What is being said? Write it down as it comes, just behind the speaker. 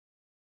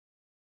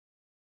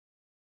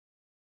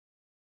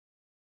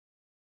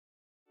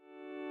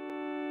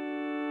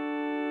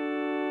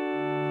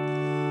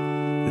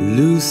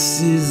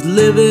Lucy's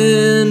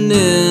living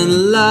in a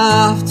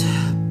loft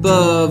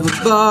above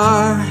a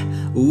bar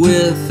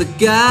with a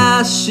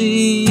guy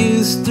she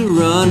used to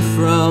run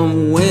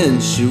from when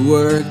she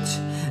worked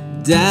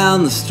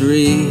down the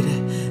street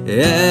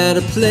at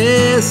a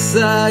place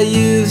I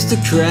used to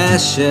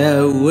crash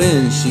at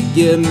when she'd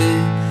give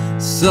me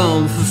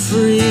some for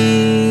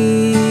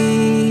free.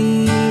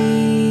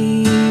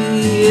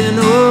 And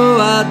oh,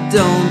 I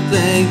don't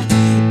think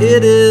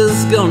it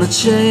is gonna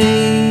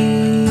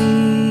change.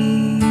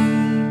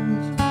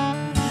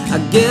 I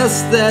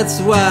guess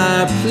that's why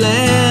our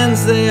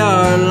plans, they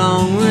are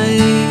long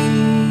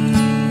range.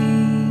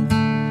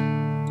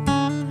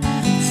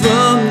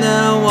 From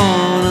now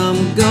on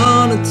I'm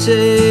gonna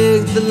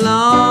take the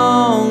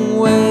long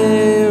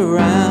way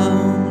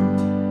around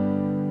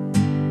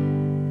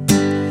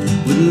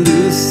with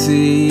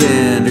Lucy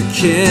and her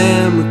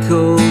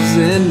chemicals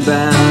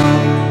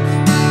inbound.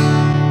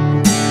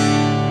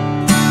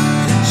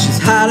 She's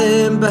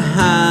hiding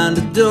behind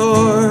a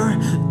door,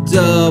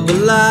 double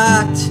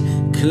locked,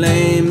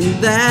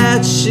 claiming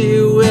that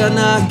she will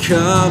not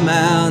come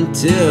out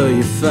until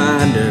you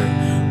find her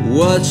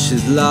what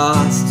she's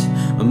lost.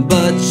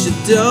 But you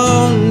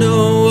don't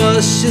know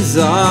what she's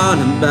on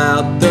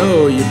about,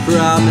 though you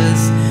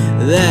promise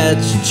that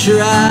you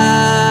try.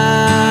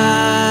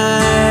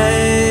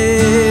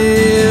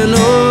 And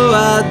oh,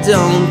 I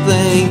don't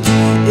think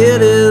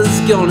it is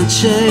gonna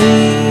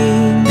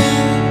change.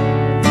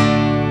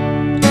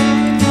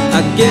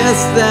 I guess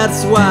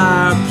that's why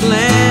our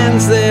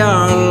plans, they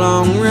are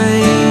long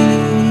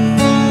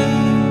range.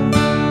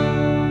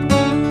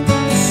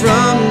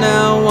 From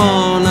now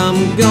on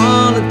I'm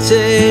gonna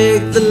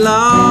take the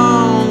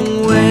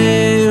long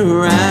way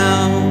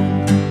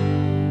around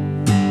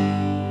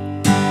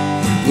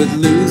with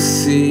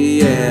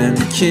Lucy and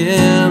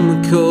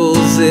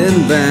chemicals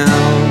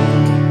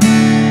inbound.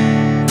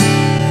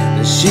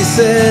 She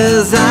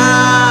says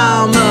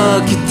I'm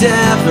a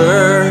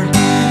cadaver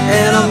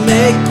and I'll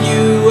make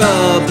you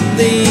a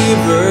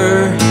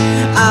believer.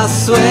 I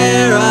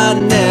swear I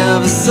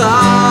never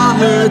saw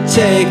her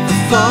take the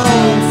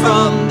phone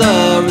from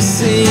the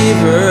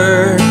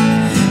receiver.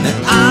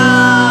 And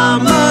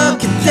I'm a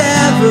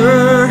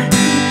cadaver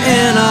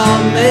and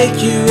I'll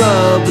make you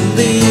a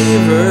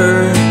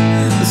believer.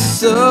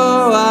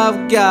 So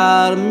I've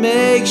gotta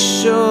make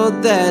sure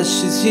that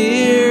she's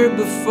here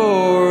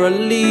before I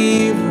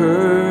leave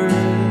her.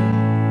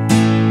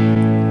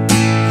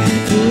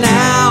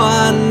 Now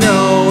I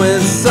know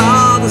it's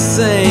all the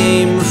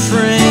same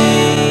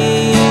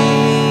refrain.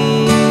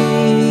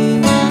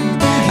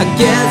 I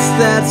guess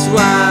that's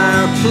why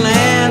our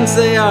plans,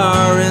 they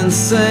are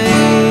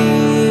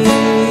insane.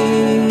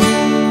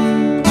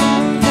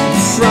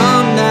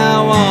 From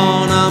now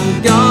on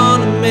I'm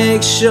gonna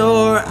make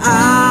sure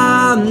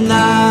I'm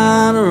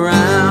not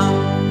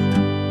around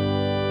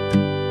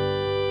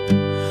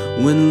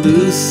when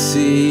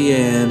Lucy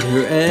and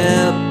her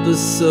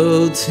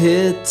episodes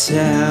hit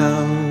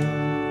town.